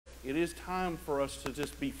It is time for us to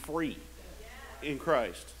just be free in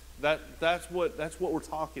Christ. That's what we're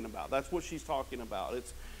talking about. That's what she's talking about.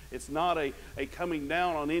 It's not a coming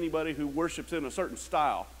down on anybody who worships in a certain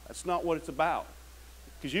style. That's not what it's about.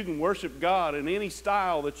 Because you can worship God in any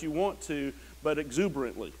style that you want to, but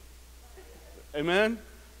exuberantly. Amen?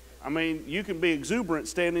 I mean, you can be exuberant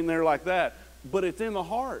standing there like that, but it's in the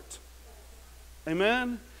heart.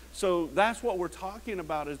 Amen? So that's what we're talking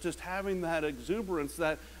about, is just having that exuberance,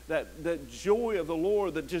 that joy of the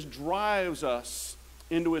Lord that just drives us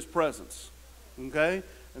into His presence. Okay?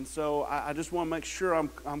 And so I just want to make sure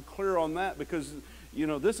I'm clear on that, because, you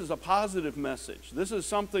know, this is a positive message. This is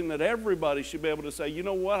something that everybody should be able to say, you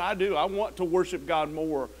know what, I do. I want to worship God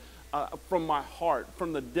more from my heart,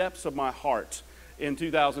 from the depths of my heart in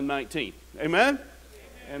 2019. Amen?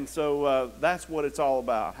 And so that's what it's all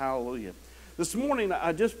about. Hallelujah. This morning,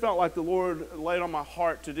 I just felt like the Lord laid on my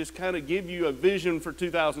heart to just kind of give you a vision for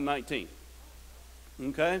 2019.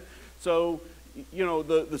 Okay? So, you know,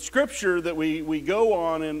 the scripture that we go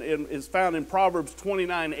on and is found in Proverbs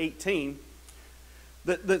 29:18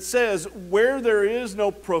 that says, where there is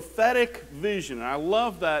no prophetic vision. And I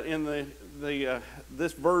love that in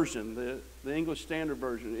this version, the English Standard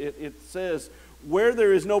Version. It says, where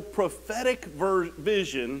there is no prophetic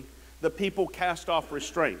vision, the people cast off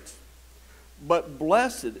restraint. But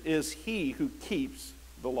blessed is he who keeps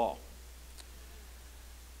the law.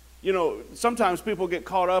 You know, sometimes people get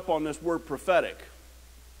caught up on this word prophetic.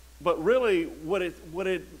 But really, what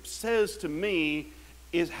it says to me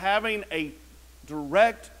is having a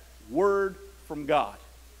direct word from God.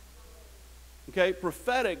 Okay?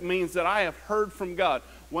 Prophetic means that I have heard from God.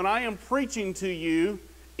 When I am preaching to you,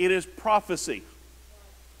 it is prophecy.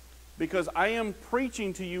 Because I am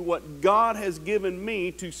preaching to you what God has given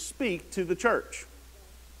me to speak to the church.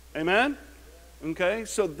 Amen? Okay?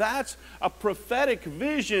 So that's a prophetic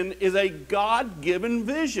vision, is a God-given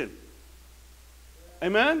vision.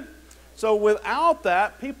 Amen? So without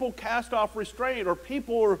that, people cast off restraint, or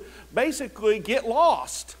people basically get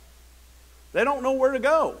lost. They don't know where to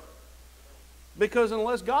go. Because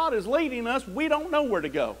unless God is leading us, we don't know where to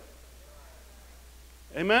go.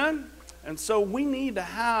 Amen? And so we need to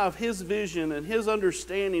have His vision and His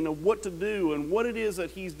understanding of what to do and what it is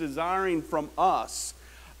that He's desiring from us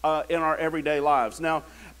in our everyday lives. Now,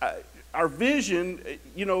 our vision,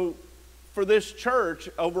 you know, for this church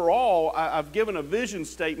overall, I've given a vision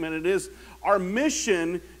statement. It is, our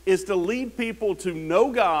mission is to lead people to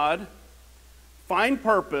know God, find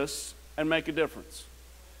purpose, and make a difference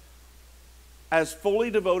as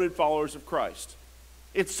fully devoted followers of Christ.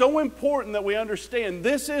 It's so important that we understand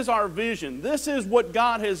this is our vision. This is what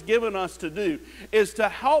God has given us to do, is to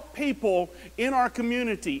help people in our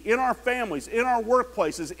community, in our families, in our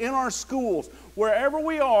workplaces, in our schools, wherever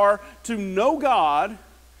we are, to know God,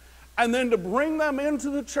 and then to bring them into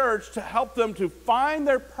the church to help them to find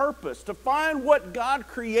their purpose, to find what God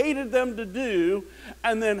created them to do,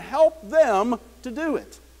 and then help them to do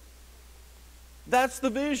it. That's the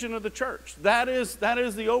vision of the church. That is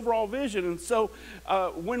the overall vision. And so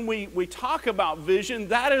when we talk about vision,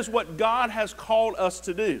 that is what God has called us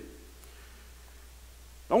to do.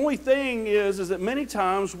 The only thing is that many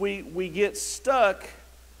times we get stuck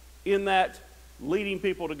in that leading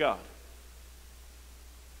people to God.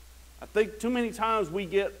 I think too many times we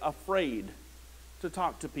get afraid to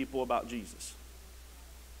talk to people about Jesus.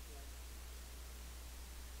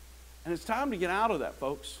 And it's time to get out of that,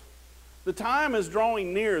 folks. The time is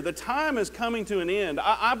drawing near. The time is coming to an end.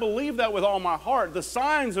 I believe that with all my heart. The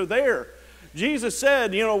signs are there. Jesus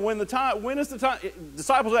said, you know, when is the time?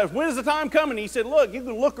 Disciples asked, when is the time coming? He said, look, you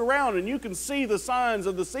can look around and you can see the signs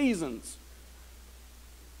of the seasons.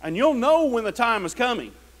 And you'll know when the time is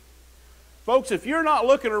coming. Folks, if you're not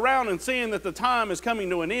looking around and seeing that the time is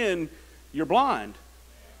coming to an end, you're blind.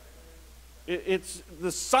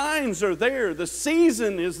 The signs are there. The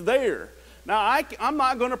season is there. Now, I'm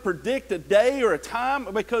not going to predict a day or a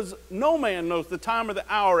time, because no man knows the time or the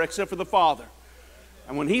hour except for the Father.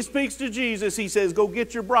 And when He speaks to Jesus, He says, go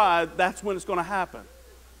get your bride. That's when it's going to happen.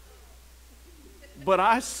 But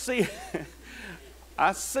I see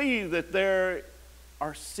that there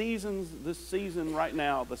are seasons, this season right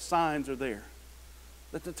now, the signs are there,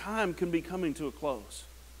 that the time can be coming to a close.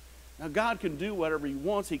 Now, God can do whatever He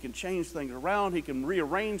wants. He can change things around. He can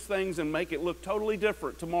rearrange things and make it look totally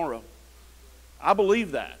different tomorrow. I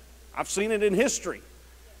believe that. I've seen it in history.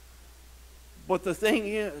 But the thing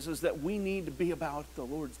is that we need to be about the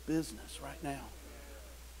Lord's business right now.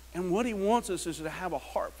 And what He wants us is to have a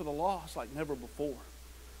heart for the lost like never before.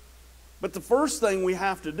 But the first thing we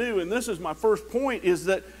have to do, and this is my first point, is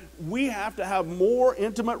that we have to have more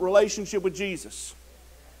intimate relationship with Jesus.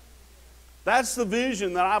 That's the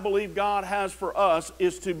vision that I believe God has for us,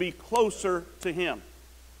 is to be closer to Him.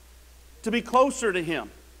 To be closer to Him.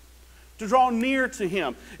 To draw near to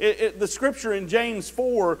Him. The scripture in James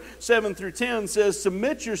 4, 7 through 10 says,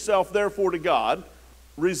 "Submit yourself therefore to God,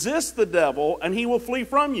 resist the devil, and he will flee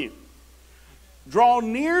from you. Draw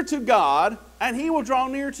near to God, and He will draw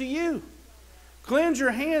near to you. Cleanse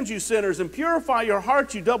your hands, you sinners, and purify your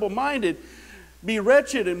hearts, you double-minded. Be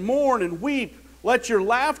wretched and mourn and weep. Let your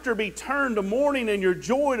laughter be turned to mourning and your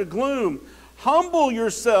joy to gloom. Humble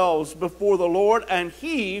yourselves before the Lord, and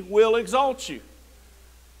He will exalt you."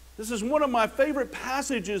 This is one of my favorite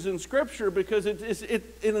passages in Scripture, because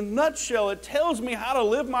in a nutshell, it tells me how to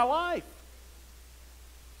live my life.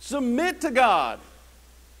 Submit to God.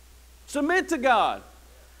 Submit to God.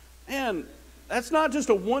 And that's not just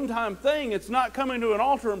a one-time thing. It's not coming to an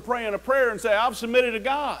altar and praying a prayer and say, "I've submitted to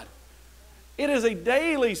God." It is a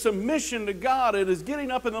daily submission to God. It is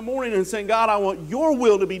getting up in the morning and saying, "God, I want your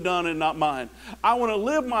will to be done and not mine. I want to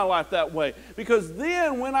live my life that way." Because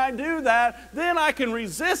then when I do that, then I can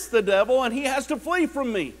resist the devil and he has to flee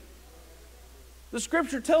from me. The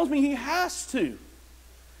scripture tells me he has to.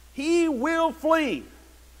 He will flee.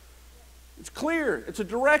 It's clear. It's a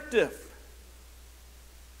directive.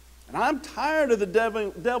 And I'm tired of the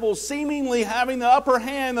devil seemingly having the upper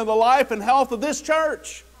hand in the life and health of this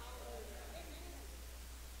church.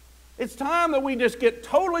 It's time that we just get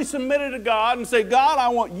totally submitted to God and say, "God, I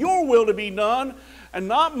want your will to be done and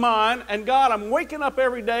not mine. And God, I'm waking up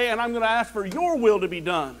every day and I'm going to ask for your will to be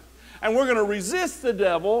done. And we're going to resist the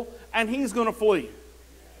devil and he's going to flee."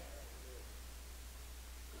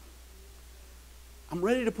 I'm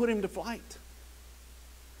ready to put him to flight.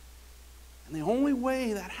 And the only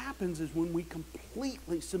way that happens is when we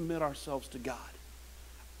completely submit ourselves to God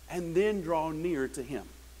and then draw near to Him.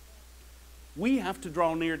 We have to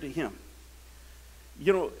draw near to Him.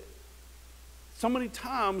 You know, so many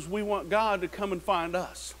times we want God to come and find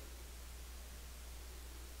us.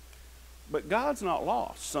 But God's not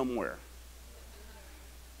lost somewhere.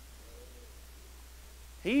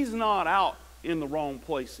 He's not out in the wrong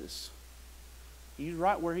places. He's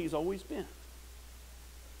right where He's always been.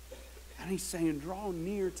 And He's saying, "Draw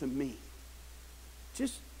near to me.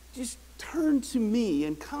 Just turn to me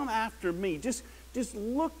and come after me. Just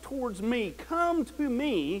look towards me. Come to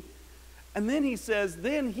me." And then He says,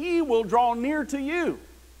 then He will draw near to you.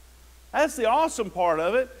 That's the awesome part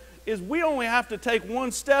of it, is we only have to take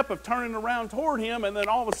one step of turning around toward Him, and then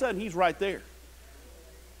all of a sudden He's right there.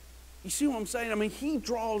 You see what I'm saying? I mean, He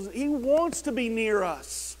wants to be near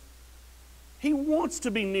us. He wants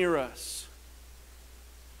to be near us.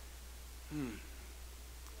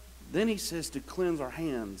 Then He says to cleanse our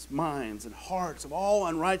hands, minds, and hearts of all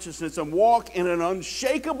unrighteousness and walk in an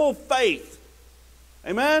unshakable faith.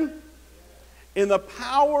 Amen? In the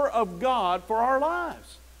power of God for our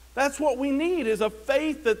lives. That's what we need, is a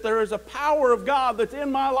faith that there is a power of God that's in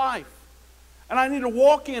my life. And I need to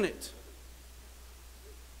walk in it.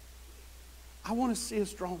 I want to see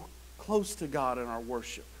us draw close to God in our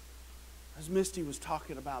worship. As Misty was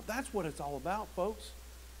talking about, that's what it's all about, folks.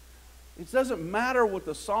 It doesn't matter what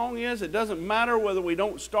the song is. It doesn't matter whether we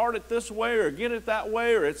don't start it this way or get it that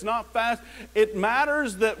way or it's not fast. It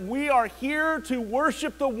matters that we are here to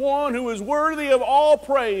worship the one who is worthy of all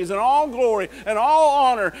praise and all glory and all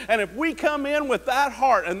honor. And if we come in with that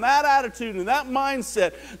heart and that attitude and that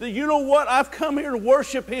mindset, that, you know what, I've come here to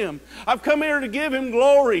worship Him. I've come here to give Him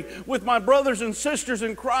glory with my brothers and sisters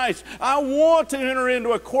in Christ. I want to enter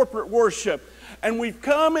into a corporate worship. And we've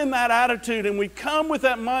come in that attitude and we've come with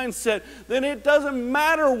that mindset, then it doesn't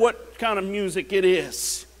matter what kind of music it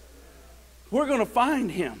is. We're going to find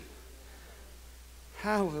Him.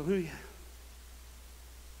 Hallelujah.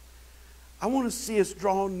 I want to see us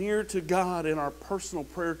draw near to God in our personal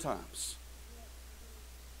prayer times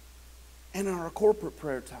and in our corporate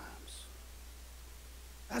prayer times.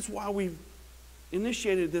 That's why we've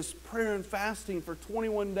initiated this prayer and fasting for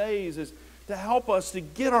 21 days, is to help us to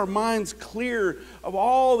get our minds clear of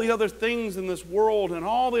all the other things in this world and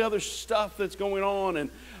all the other stuff that's going on and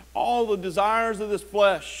all the desires of this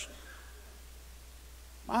flesh.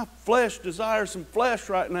 My flesh desires some flesh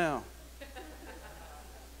right now.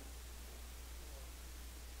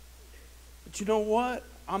 But you know what?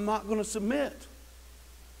 I'm not going to submit.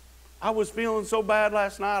 I was feeling so bad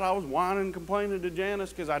last night. I was whining and complaining to Janice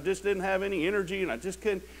because I just didn't have any energy and I just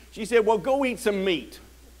couldn't. She said, "Well, go eat some meat."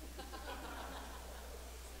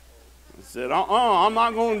 I said, I'm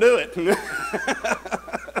not going to do it.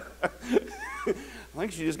 I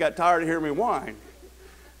think she just got tired of hearing me whine.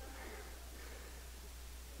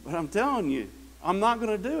 But I'm telling you, I'm not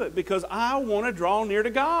going to do it because I want to draw near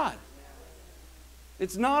to God.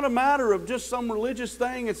 It's not a matter of just some religious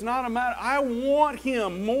thing. It's not a matter. I want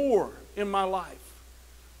Him more in my life.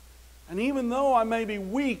 And even though I may be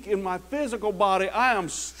weak in my physical body, I am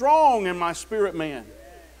strong in my spirit man.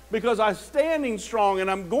 Because I'm standing strong, and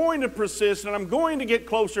I'm going to persist, and I'm going to get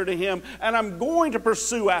closer to Him, and I'm going to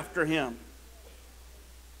pursue after Him.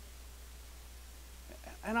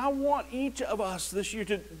 And I want each of us this year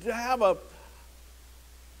to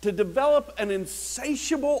develop an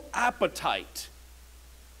insatiable appetite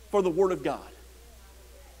for the Word of God.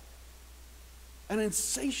 An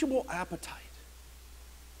insatiable appetite.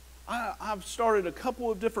 I've started a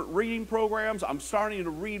couple of different reading programs. I'm starting to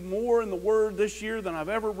read more in the Word this year than I've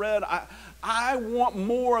ever read. I want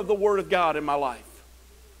more of the Word of God in my life.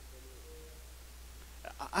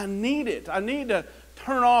 I need it. I need to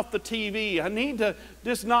turn off the TV. I need to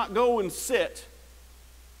just not go and sit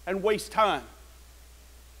and waste time.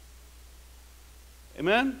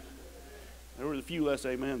 Amen? There was a few less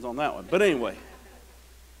amens on that one. But anyway,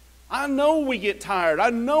 I know we get tired. I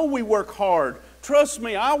know we work hard. Trust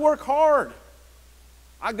me, I work hard.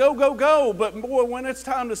 I go. But boy, when it's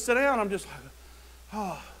time to sit down, I'm just like,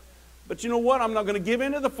 oh. But you know what? I'm not going to give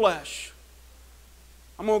in to the flesh.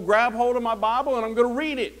 I'm going to grab hold of my Bible and I'm going to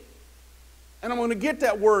read it. And I'm going to get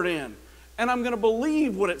that word in. And I'm going to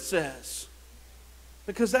believe what it says.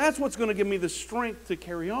 Because that's what's going to give me the strength to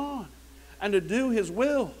carry on and to do His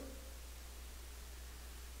will.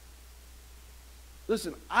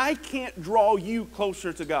 Listen, I can't draw you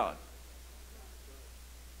closer to God.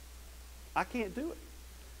 I can't do it.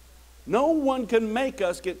 No one can make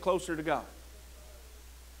us get closer to God.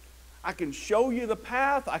 I can show you the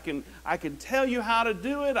path. I can tell you how to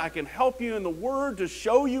do it. I can help you in the Word to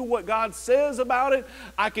show you what God says about it.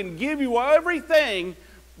 I can give you everything,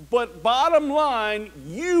 but bottom line,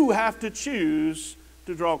 you have to choose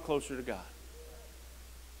to draw closer to God.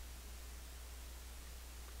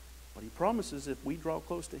 But He promises if we draw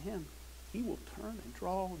close to Him, He will turn and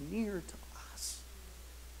draw near to us.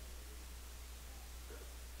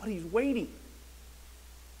 But He's waiting.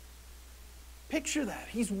 Picture that.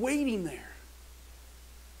 He's waiting there.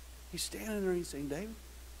 He's standing there and He's saying, David,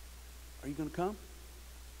 are you going to come?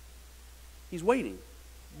 He's waiting.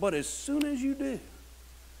 But as soon as you do,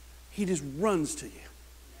 He just runs to you.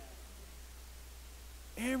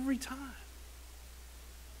 Every time.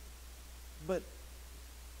 But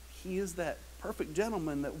He is that perfect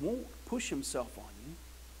gentleman that won't push Himself on you.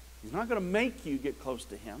 He's not going to make you get close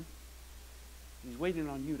to Him. He's waiting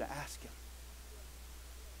on you to ask Him.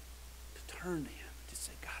 To turn to Him. To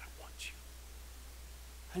say, God, I want you.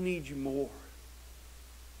 I need you more.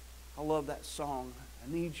 I love that song.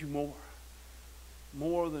 I need you more.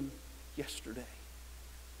 More than yesterday.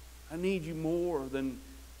 I need you more than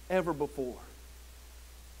ever before.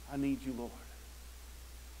 I need you, Lord.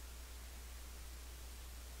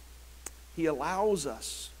 He allows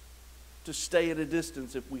us to stay at a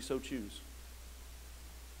distance if we so choose.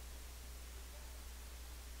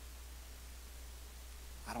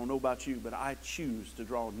 I don't know about you, but I choose to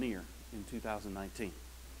draw near in 2019.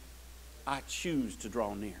 I choose to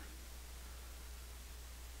draw near.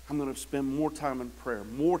 I'm going to spend more time in prayer,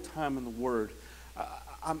 more time in the Word.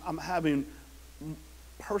 I'm having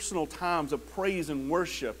personal times of praise and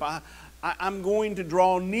worship. I'm going to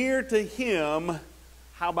draw near to Him.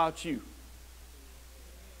 How about you?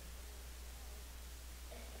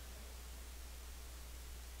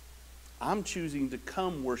 I'm choosing to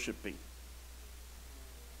come worshiping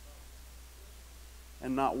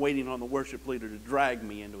and not waiting on the worship leader to drag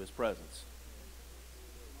me into His presence.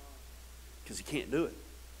 Because he can't do it.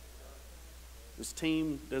 This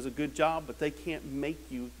team does a good job, but they can't make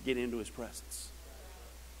you get into His presence.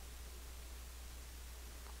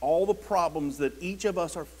 All the problems that each of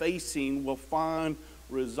us are facing will find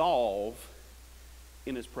resolve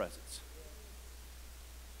in His presence.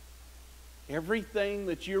 Everything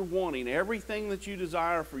that you're wanting, everything that you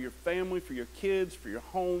desire for your family, for your kids, for your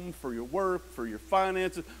home, for your work, for your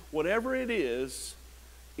finances, whatever it is,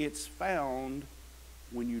 it's found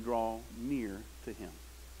when you draw near to Him.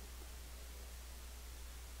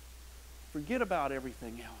 Forget about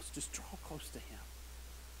everything else. Just draw close to Him.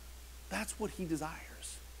 That's what He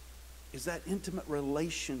desires, is that intimate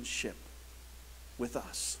relationship with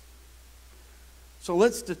us. So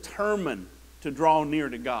let's determine to draw near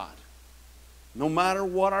to God. No matter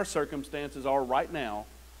what our circumstances are right now,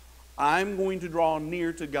 I'm going to draw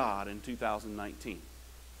near to God in 2019.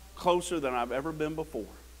 Closer than I've ever been before.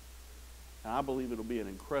 And I believe it'll be an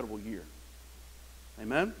incredible year.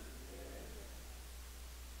 Amen?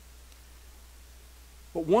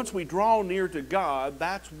 But once we draw near to God,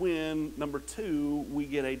 that's when, number two, we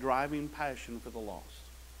get a driving passion for the lost.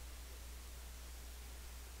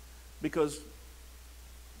 because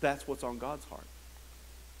that's what's on God's heart.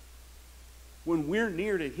 When we're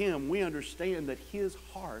near to Him, we understand that His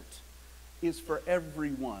heart is for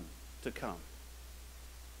everyone to come.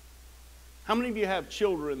 How many of you have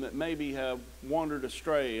children that maybe have wandered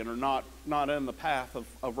astray and are not in the path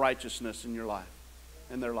of righteousness in your life,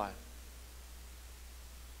 in their life?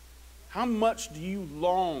 How much do you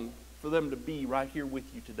long for them to be right here with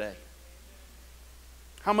you today?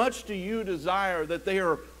 How much do you desire that they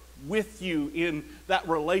are with you in that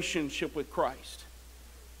relationship with Christ?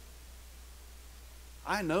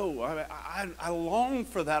 I know. I long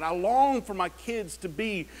for that. I long for my kids to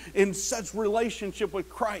be in such relationship with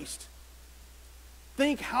Christ.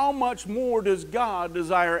 Think how much more does God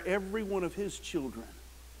desire every one of His children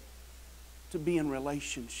to be in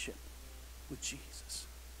relationship with Jesus.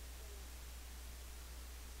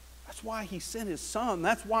 That's why He sent His Son.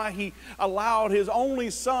 That's why He allowed His only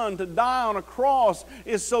Son to die on a cross,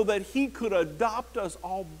 is so that He could adopt us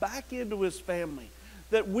all back into His family.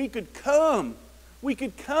 That we could come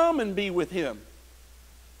and be with Him.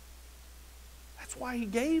 That's why He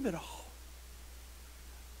gave it all.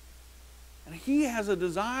 And He has a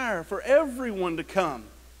desire for everyone to come.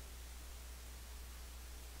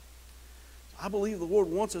 I believe the Lord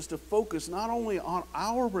wants us to focus not only on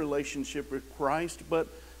our relationship with Christ, but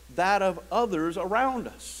that of others around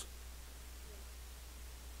us.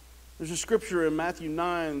 There's a scripture in Matthew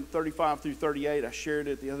 9, 35 through 38. I shared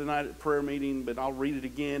it the other night at prayer meeting, but I'll read it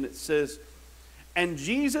again. It says, "And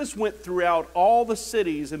Jesus went throughout all the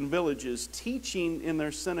cities and villages, teaching in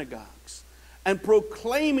their synagogues, and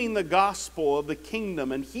proclaiming the gospel of the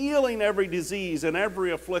kingdom, and healing every disease and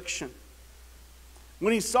every affliction.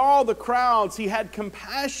 When He saw the crowds, He had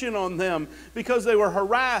compassion on them, because they were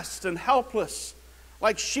harassed and helpless,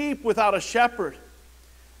 like sheep without a shepherd.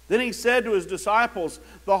 Then He said to His disciples,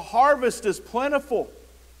 'The harvest is plentiful,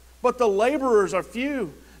 but the laborers are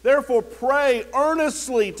few. Therefore pray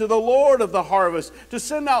earnestly to the Lord of the harvest to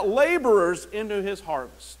send out laborers into His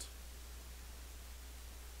harvest.'"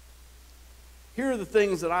 Here are the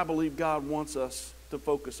things that I believe God wants us to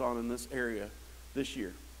focus on in this area this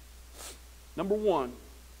year. Number one,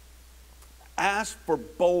 ask for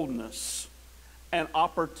boldness and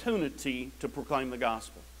opportunity to proclaim the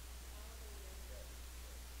gospel.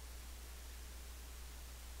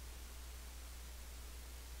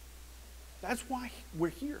 That's why we're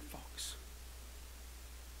here, folks.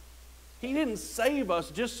 He didn't save us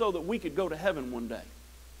just so that we could go to heaven one day.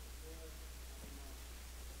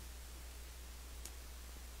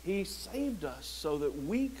 He saved us so that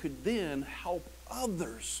we could then help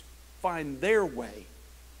others find their way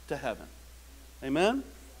to heaven. Amen?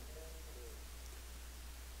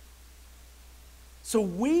 So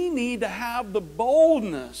we need to have the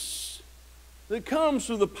boldness that comes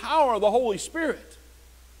through the power of the Holy Spirit.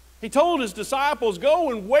 He told His disciples, "Go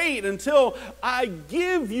and wait until I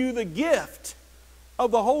give you the gift of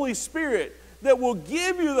the Holy Spirit that will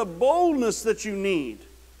give you the boldness that you need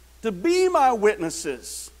to be my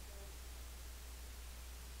witnesses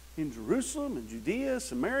in Jerusalem and Judea,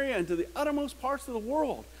 Samaria, and to the uttermost parts of the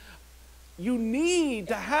world." You need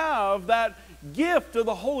to have that gift of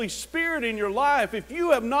the Holy Spirit in your life. If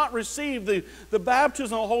you have not received the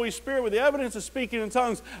baptism of the Holy Spirit with the evidence of speaking in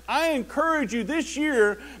tongues, I encourage you this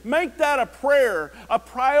year, make that a prayer, a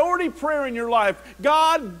priority prayer in your life.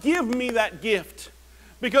 God, give me that gift,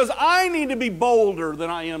 because I need to be bolder than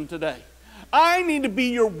I am today. I need to be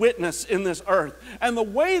your witness in this earth. And the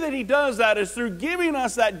way that He does that is through giving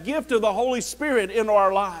us that gift of the Holy Spirit into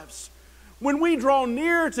our lives. When we draw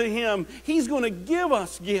near to Him, He's going to give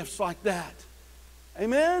us gifts like that.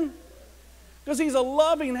 Amen? Because He's a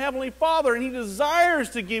loving Heavenly Father, and He desires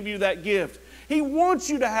to give you that gift. He wants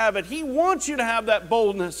you to have it. He wants you to have that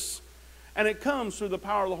boldness. And it comes through the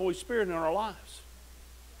power of the Holy Spirit in our lives.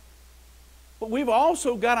 But we've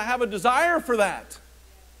also got to have a desire for that.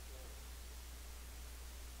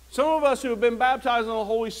 Some of us who have been baptized in the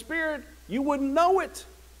Holy Spirit, you wouldn't know it.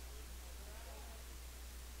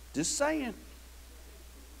 Just saying.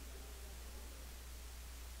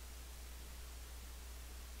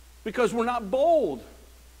 Because we're not bold.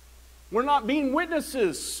 We're not being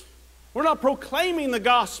witnesses. We're not proclaiming the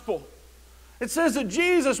gospel. It says that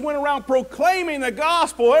Jesus went around proclaiming the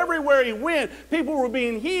gospel everywhere He went. People were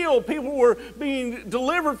being healed. People were being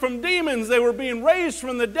delivered from demons. They were being raised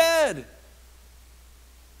from the dead.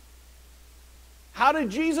 How did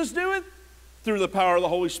Jesus do it? Through the power of the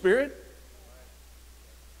Holy Spirit.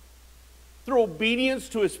 Through obedience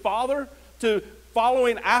to His Father, to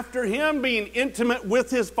following after Him, being intimate with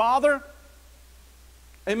His Father.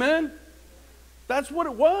 Amen? That's what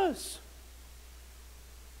it was.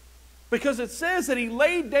 Because it says that he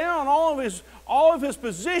laid down all of his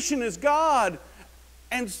position as God,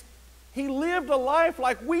 and he lived a life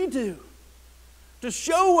like we do to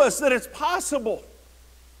show us that it's possible.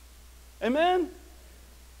 Amen?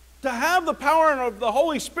 To have the power of the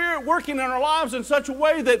Holy Spirit working in our lives in such a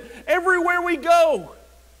way that everywhere we go,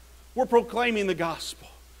 we're proclaiming the gospel.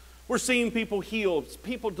 We're seeing people healed,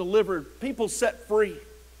 people delivered, people set free.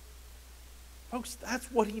 Folks, that's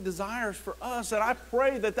what he desires for us, and I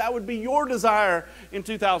pray that that would be your desire in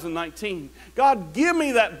 2019. God, give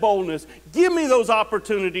me that boldness. Give me those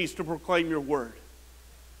opportunities to proclaim your word.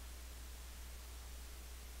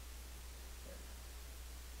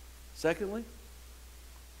 Secondly,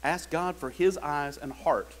 ask God for his eyes and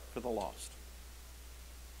heart for the lost.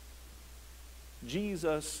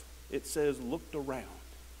 Jesus, it says, looked around,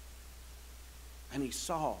 and he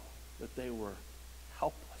saw that they were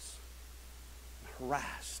helpless,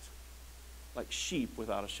 harassed, like sheep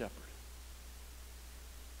without a shepherd.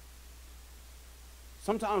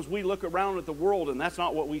 Sometimes we look around at the world and that's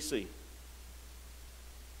not what we see.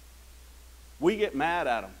 We get mad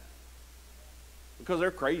at them because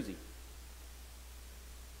they're crazy.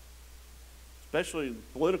 Especially the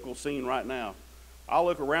political scene right now. I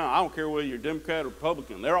look around, I don't care whether you're Democrat or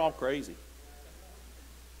Republican, they're all crazy.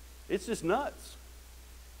 It's just nuts.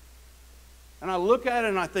 And I look at it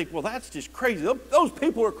and I think, well, that's just crazy. Those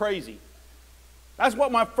people are crazy. That's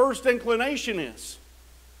what my first inclination is.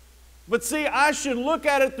 But see, I should look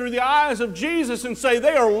at it through the eyes of Jesus and say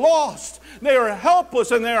they are lost, they are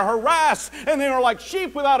helpless, and they are harassed, and they are like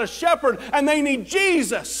sheep without a shepherd, and they need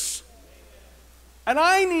Jesus. And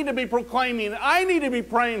I need to be proclaiming, I need to be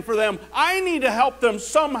praying for them. I need to help them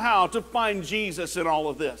somehow to find Jesus in all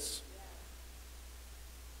of this.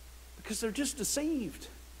 Because they're just deceived.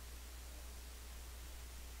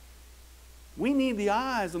 We need the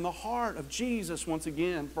eyes and the heart of Jesus once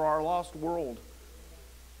again for our lost world.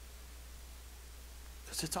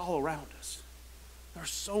 Because it's all around us. There are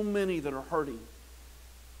so many that are hurting.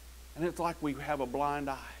 And it's like we have a blind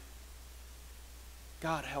eye.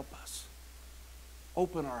 God, help us.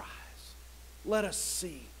 Open our eyes. Let us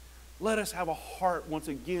see. Let us have a heart once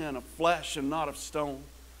again of flesh and not of stone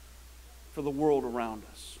for the world around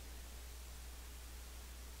us.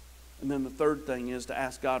 And then the third thing is to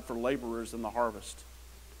ask God for laborers in the harvest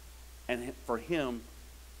and for him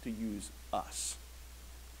to use us.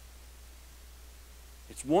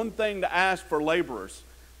 It's one thing to ask for laborers.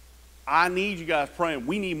 I need you guys praying.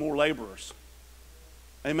 We need more laborers.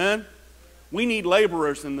 Amen? We need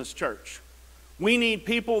laborers in this church. We need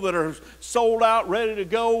people that are sold out, ready to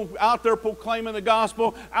go, out there proclaiming the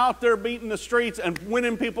gospel, out there beating the streets and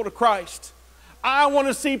winning people to Christ. I want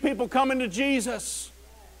to see people coming to Jesus.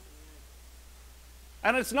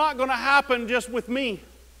 And it's not going to happen just with me.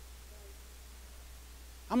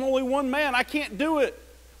 I'm only one man. I can't do it.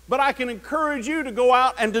 But I can encourage you to go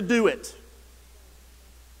out and to do it.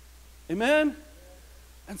 Amen?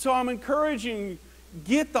 And so I'm encouraging you,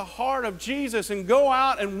 get the heart of Jesus and go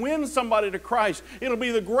out and win somebody to Christ. It'll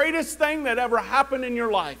be the greatest thing that ever happened in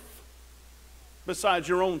your life besides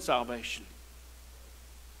your own salvation.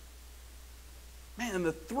 Man,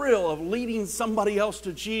 the thrill of leading somebody else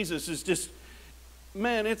to Jesus is just,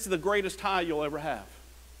 man, it's the greatest high you'll ever have.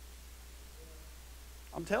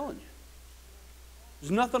 I'm telling you.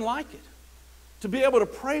 There's nothing like it. To be able to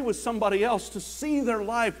pray with somebody else, to see their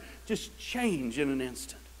life just change in an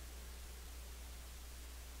instant.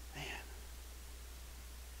 Man,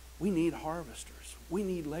 we need harvesters. We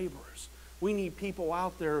need laborers. We need people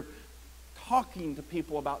out there talking to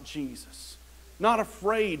people about Jesus. Not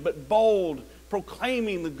afraid, but bold,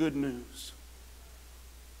 proclaiming the good news.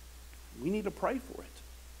 We need to pray for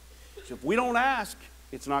it. So if we don't ask,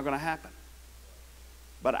 it's not going to happen.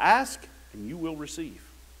 But ask, and you will receive.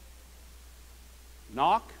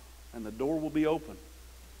 Knock, and the door will be open.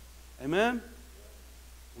 Amen?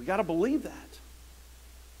 We got to believe that.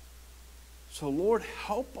 So, Lord,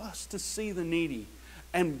 help us to see the needy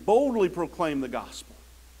and boldly proclaim the gospel.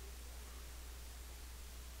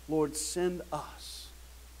 Lord, send us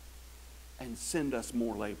and send us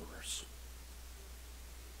more laborers.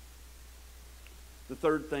 The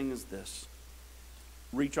third thing is this: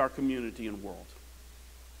 reach our community and world.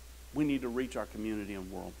 We need to reach our community and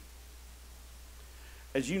world.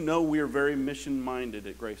 As you know, we are very mission-minded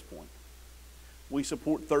at Grace Pointe. We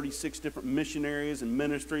support 36 different missionaries and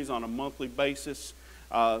ministries on a monthly basis.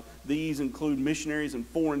 These include missionaries in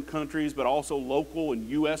foreign countries, but also local and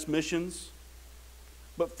U.S. missions.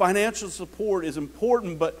 But financial support is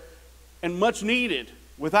important and much needed.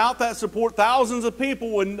 Without that support, thousands of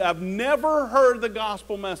people would have never heard the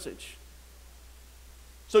gospel message.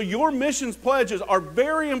 So your missions pledges are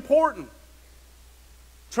very important.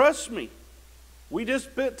 Trust me. We just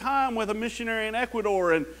spent time with a missionary in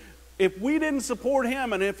Ecuador, and if we didn't support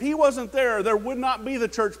him, and if he wasn't there, there would not be the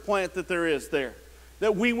church plant that there is there.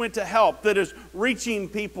 That we went to help, that is reaching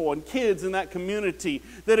people and kids in that community,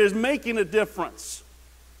 that is making a difference.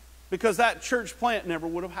 Because that church plant never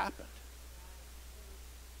would have happened.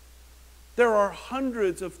 There are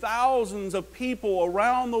hundreds of thousands of people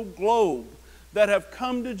around the globe that have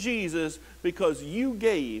come to Jesus because you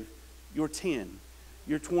gave your 10,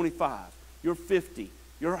 your 25, your 50,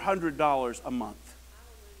 your $100 a month.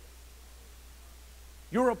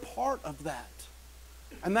 You're a part of that.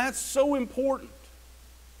 And that's so important.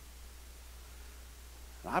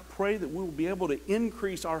 And I pray that we will be able to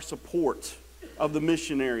increase our support of the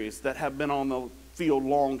missionaries that have been on the field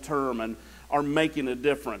long term and are making a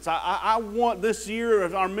difference. I want this year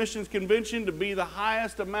of our missions convention to be the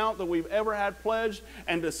highest amount that we've ever had pledged,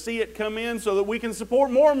 and to see it come in so that we can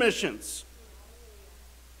support more missions.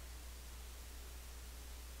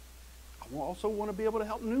 I also want to be able to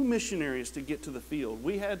help new missionaries to get to the field.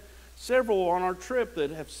 We had several on our trip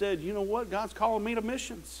that have said, you know what, God's calling me to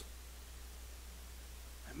missions.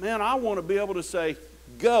 And man, I want to be able to say,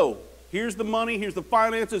 go. Here's the money, here's the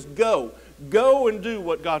finances, go. Go and do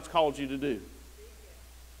what God's called you to do.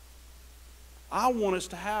 I want us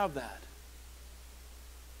to have that.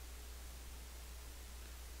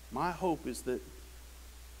 My hope is that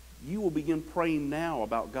you will begin praying now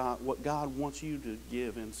about God, what God wants you to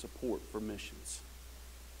give in support for missions.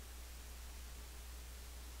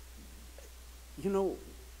 You know,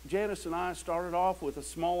 Janice and I started off with a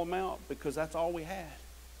small amount because that's all we had.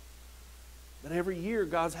 But every year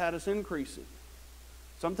God's had us increase it.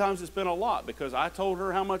 Sometimes it's been a lot because I told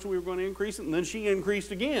her how much we were going to increase it, and then she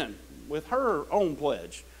increased again with her own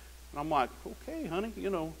pledge. And I'm like, okay, honey,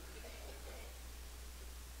 you know.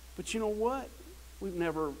 But you know what? We've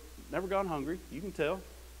never gone hungry. You can tell.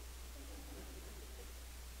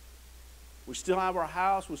 We still have our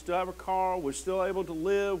house. We still have a car. We're still able to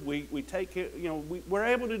live. We take care, you know, we're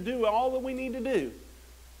able to do all that we need to do.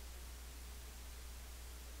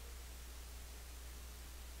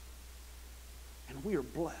 And we are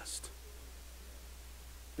blessed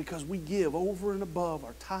because we give over and above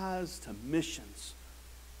our tithes to missions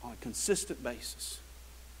on a consistent basis.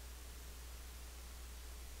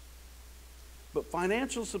 But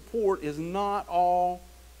financial support is not all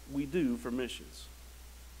we do for missions.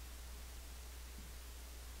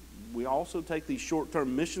 We also take these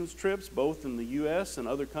short-term missions trips, both in the U.S. and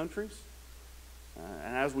other countries.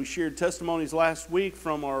 And as we shared testimonies last week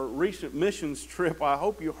from our recent missions trip, I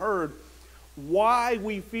hope you heard why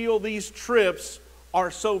we feel these trips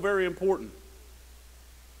are so very important.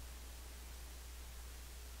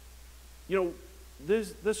 You know,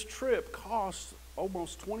 this trip costs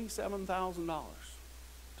almost $27,000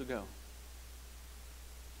 to go.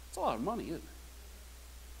 It's a lot of money, isn't it?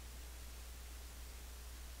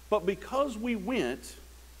 But because we went,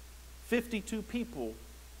 52 people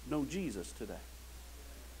know Jesus today.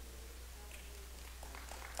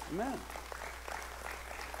 Amen.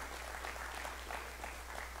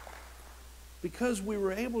 Because we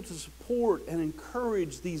were able to support and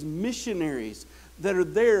encourage these missionaries that are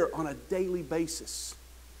there on a daily basis.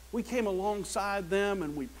 We came alongside them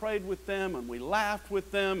and we prayed with them and we laughed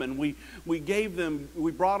with them and we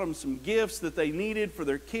brought them some gifts that they needed for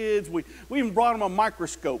their kids. We even brought them a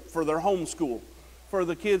microscope for their homeschool, for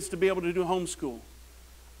the kids to be able to do homeschool.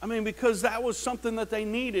 I mean, because that was something that they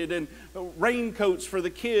needed, and raincoats for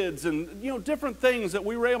the kids and, you know, different things that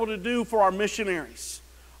we were able to do for our missionaries.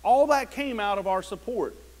 All that came out of our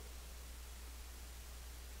support.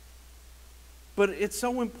 But it's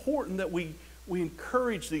so important that we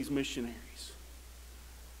encourage these missionaries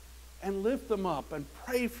and lift them up and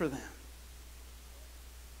pray for them.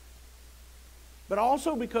 But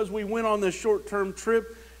also because we went on this short-term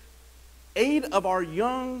trip, 8 of our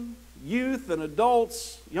young youth and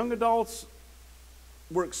young adults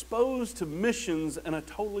were exposed to missions in a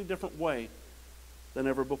totally different way than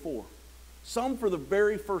ever before. Some for the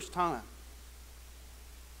very first time.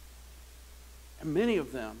 And many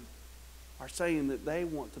of them are saying that they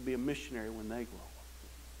want to be a missionary when they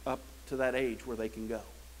grow up to that age where they can go.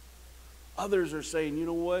 Others are saying, you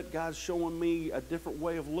know what, God's showing me a different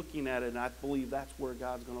way of looking at it, and I believe that's where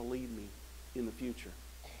God's going to lead me in the future.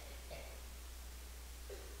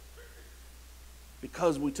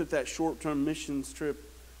 Because we took that short-term missions trip,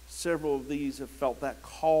 several of these have felt that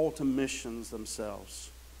call to missions themselves.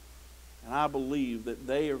 And I believe that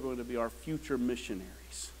they are going to be our future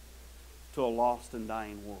missionaries to a lost and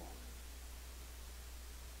dying world.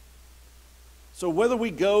 So whether we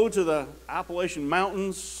go to the Appalachian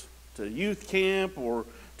Mountains, to youth camp, or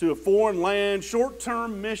to a foreign land,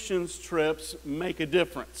 short-term missions trips make a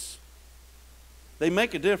difference. They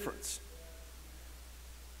make a difference.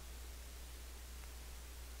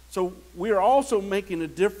 So we are also making a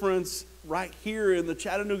difference right here in the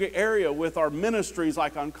Chattanooga area with our ministries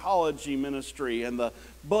like Oncology Ministry and the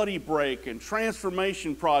Buddy Break and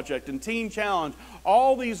Transformation Project and Teen Challenge.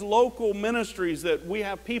 All these local ministries that we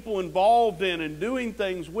have people involved in and doing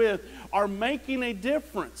things with are making a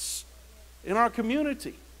difference in our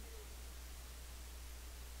community.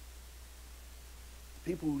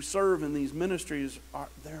 People who serve in these ministries,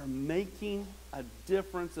 they're making a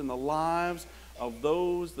difference in the lives of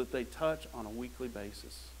those that they touch on a weekly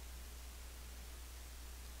basis.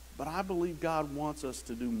 But I believe God wants us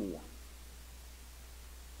to do more.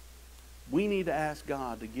 We need to ask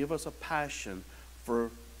God to give us a passion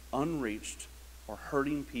for unreached or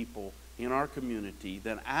hurting people in our community,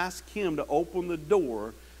 then ask Him to open the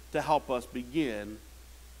door to help us begin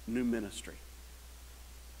new ministry,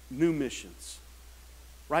 new missions,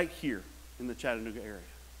 right here in the Chattanooga area.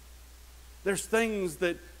 There's things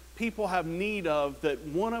that people have need of that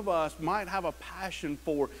one of us might have a passion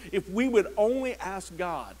for if we would only ask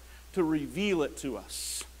God to reveal it to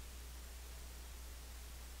us.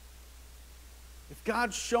 If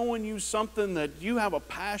God's showing you something that you have a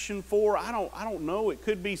passion for, I don't know, it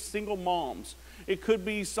could be single moms. It could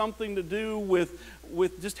be something to do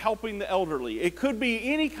with just helping the elderly. It could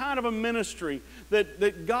be any kind of a ministry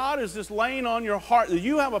that God is just laying on your heart that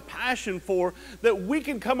you have a passion for, that we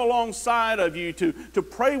can come alongside of you to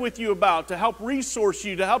pray with you about, to help resource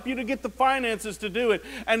you, to help you to get the finances to do it,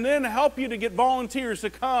 and then help you to get volunteers to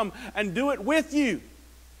come and do it with you.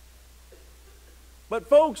 But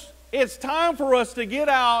folks, it's time for us to get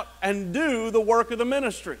out and do the work of the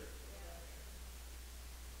ministry.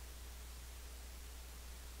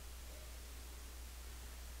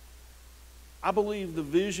 I believe the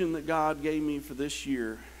vision that God gave me for this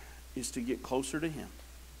year is to get closer to Him.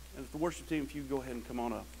 And if the worship team, if you go ahead and come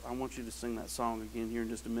on up, I want you to sing that song again here in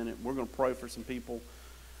just a minute. We're going to pray for some people.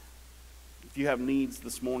 If you have needs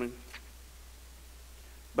this morning.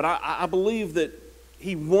 But I believe that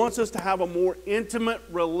He wants us to have a more intimate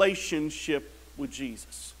relationship with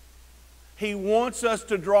Jesus. He wants us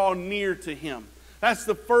to draw near to Him. That's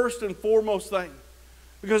the first and foremost thing.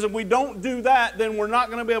 Because if we don't do that, then we're not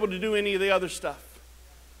going to be able to do any of the other stuff.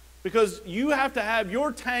 Because you have to have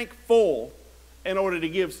your tank full in order to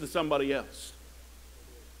give to somebody else.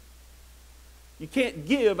 You can't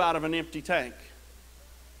give out of an empty tank.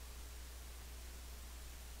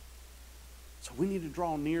 So we need to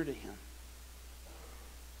draw near to Him.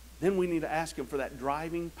 Then we need to ask Him for that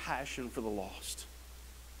driving passion for the lost.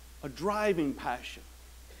 A driving passion.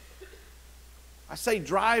 I say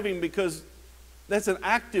driving because that's an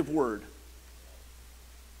active word.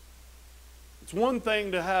 It's one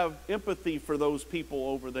thing to have empathy for those people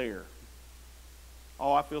over there.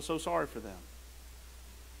 Oh, I feel so sorry for them.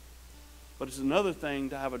 But it's another thing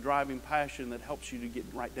to have a driving passion that helps you to get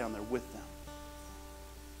right down there with them.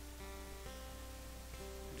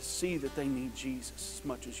 To see that they need Jesus as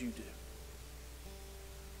much as you do.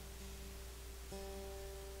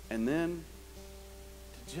 And then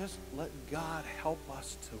to just let God help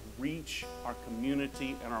us to reach our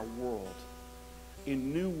community and our world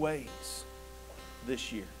in new ways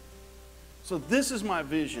this year. So this is my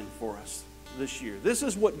vision for us this year. This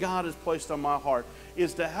is what God has placed on my heart,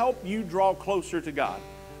 is to help you draw closer to God.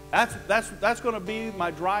 That's going to be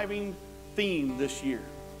my driving theme this year.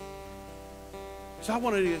 So I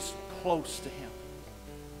want to get close to Him.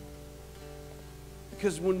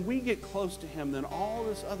 Because when we get close to Him, then all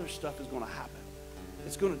this other stuff is going to happen.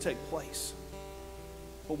 It's going to take place.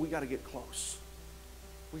 But we got to get close.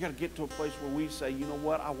 We got to get to a place where we say, you know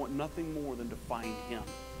what? I want nothing more than to find Him.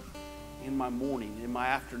 In my morning, in my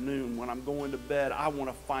afternoon, when I'm going to bed, I want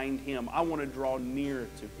to find Him. I want to draw near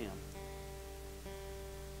to Him.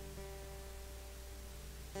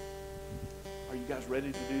 Are you guys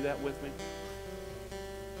ready to do that with me?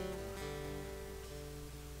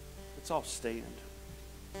 Let's all stand.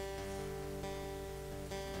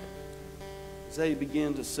 As they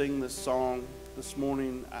begin to sing this song this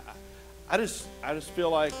morning, I just feel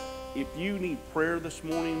like if you need prayer this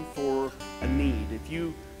morning for a need, if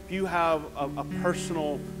you have a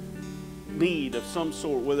personal need of some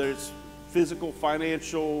sort, whether it's physical,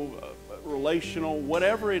 financial, relational,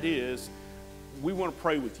 whatever it is, we want to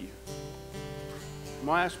pray with you. I'm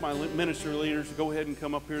going to ask my ministry leaders to go ahead and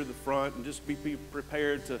come up here to the front and just be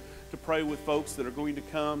prepared to pray with folks that are going to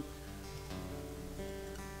come.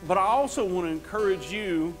 But I also want to encourage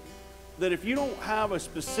you that if you don't have a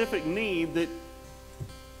specific need, that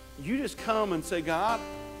you just come and say, God,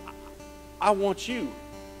 I want you.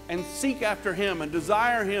 And seek after him and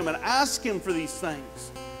desire him and ask him for these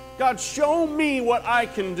things. God, show me what I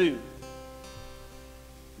can do.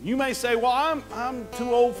 You may say, well, I'm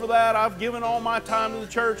too old for that. I've given all my time to the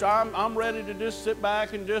church. I'm ready to just sit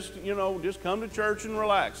back and just come to church and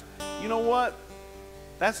relax. You know what?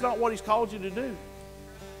 That's not what he's called you to do.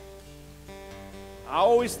 I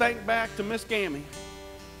always think back to Miss Gammy.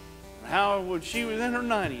 How when she was in her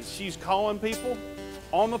 90s, she's calling people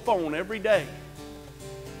on the phone every day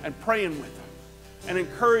and praying with them and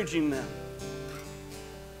encouraging them.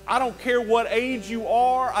 I don't care what age you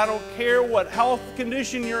are. I don't care what health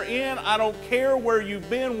condition you're in. I don't care where you've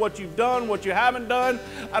been, what you've done, what you haven't done.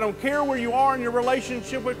 I don't care where you are in your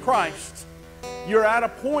relationship with Christ. You're at a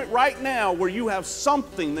point right now where you have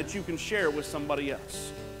something that you can share with somebody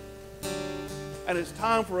else. And it's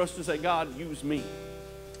time for us to say, God, use me.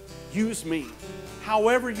 Use me.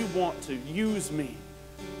 However you want to, use me.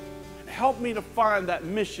 Help me to find that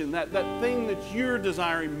mission, that thing that you're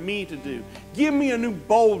desiring me to do. Give me a new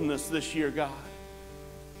boldness this year, God.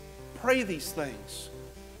 Pray these things.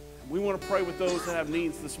 We want to pray with those that have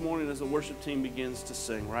needs this morning as the worship team begins to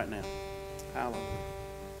sing right now. Hallelujah.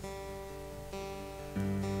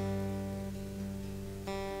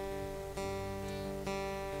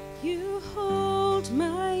 You hold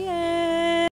my